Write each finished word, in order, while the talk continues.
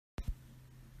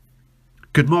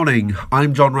Good morning,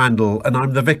 I'm John Randall and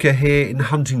I'm the Vicar here in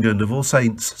Huntingdon of All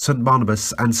Saints, St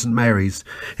Barnabas and St Mary's.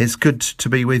 It's good to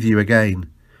be with you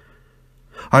again.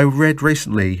 I read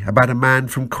recently about a man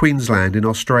from Queensland in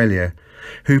Australia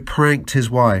who pranked his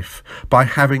wife by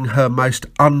having her most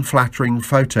unflattering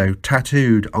photo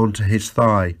tattooed onto his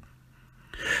thigh.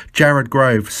 Jared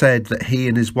Grove said that he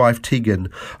and his wife Tegan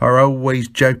are always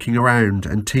joking around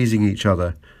and teasing each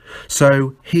other.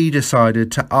 So he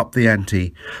decided to up the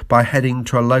ante by heading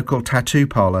to a local tattoo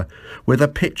parlour with a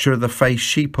picture of the face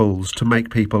she pulls to make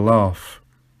people laugh.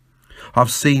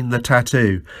 I've seen the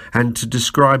tattoo, and to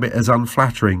describe it as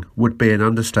unflattering would be an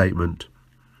understatement.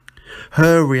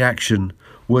 Her reaction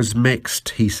was mixed,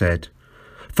 he said.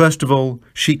 First of all,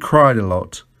 she cried a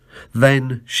lot.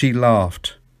 Then she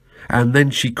laughed. And then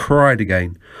she cried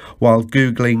again while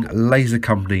Googling laser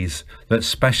companies that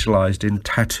specialised in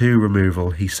tattoo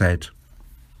removal, he said.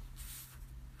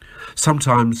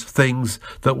 Sometimes things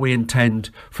that we intend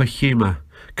for humour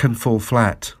can fall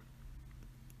flat.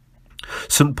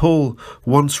 St Paul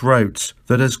once wrote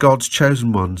that as God's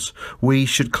chosen ones, we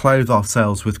should clothe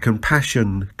ourselves with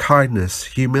compassion, kindness,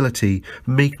 humility,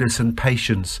 meekness and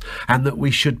patience, and that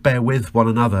we should bear with one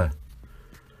another.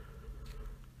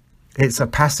 It's a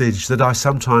passage that I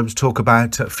sometimes talk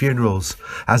about at funerals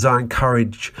as I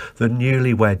encourage the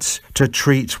newlyweds to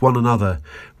treat one another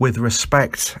with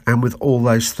respect and with all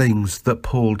those things that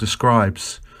Paul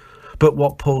describes. But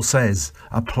what Paul says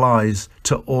applies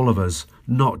to all of us,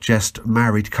 not just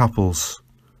married couples.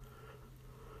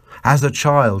 As a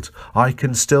child, I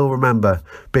can still remember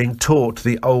being taught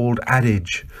the old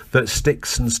adage that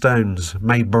sticks and stones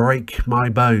may break my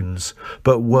bones,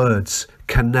 but words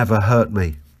can never hurt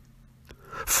me.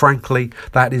 Frankly,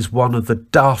 that is one of the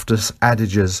daftest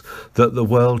adages that the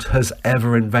world has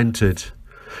ever invented,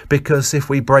 because if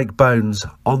we break bones,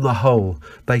 on the whole,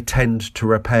 they tend to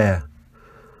repair.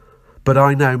 But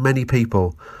I know many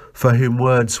people for whom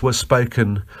words were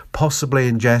spoken, possibly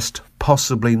in jest,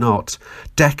 possibly not,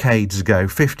 decades ago,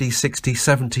 50, 60,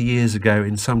 70 years ago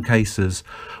in some cases,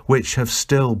 which have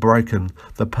still broken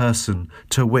the person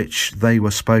to which they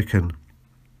were spoken.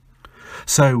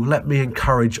 So let me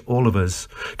encourage all of us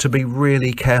to be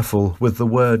really careful with the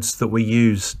words that we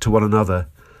use to one another.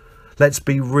 Let's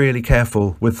be really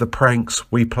careful with the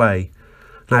pranks we play.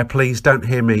 Now, please don't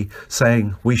hear me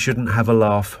saying we shouldn't have a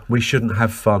laugh, we shouldn't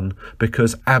have fun,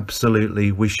 because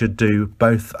absolutely we should do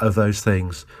both of those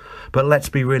things. But let's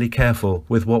be really careful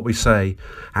with what we say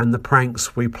and the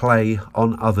pranks we play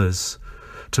on others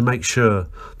to make sure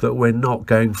that we're not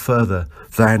going further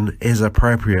than is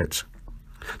appropriate.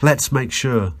 Let's make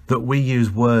sure that we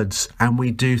use words and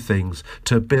we do things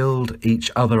to build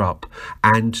each other up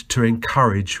and to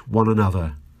encourage one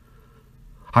another.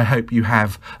 I hope you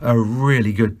have a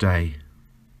really good day.